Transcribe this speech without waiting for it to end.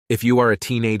If you are a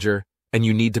teenager and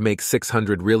you need to make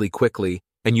 600 really quickly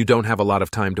and you don't have a lot of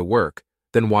time to work,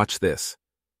 then watch this.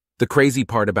 The crazy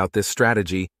part about this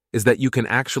strategy is that you can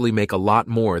actually make a lot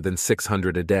more than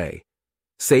 600 a day.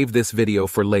 Save this video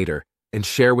for later and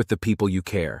share with the people you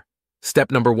care.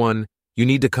 Step number 1, you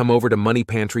need to come over to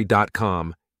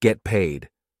moneypantry.com, get paid.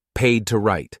 Paid to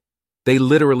write. They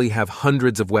literally have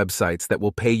hundreds of websites that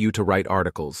will pay you to write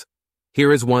articles.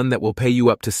 Here is one that will pay you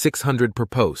up to 600 per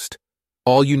post.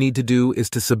 All you need to do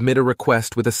is to submit a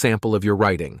request with a sample of your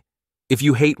writing. If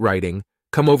you hate writing,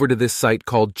 come over to this site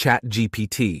called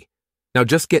ChatGPT. Now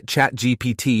just get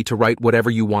ChatGPT to write whatever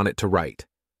you want it to write.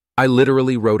 I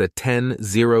literally wrote a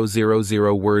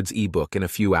 10,000 words ebook in a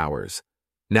few hours.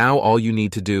 Now all you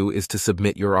need to do is to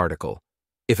submit your article.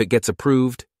 If it gets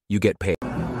approved, you get paid.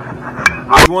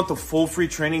 If you want the full free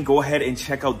training, go ahead and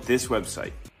check out this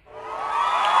website.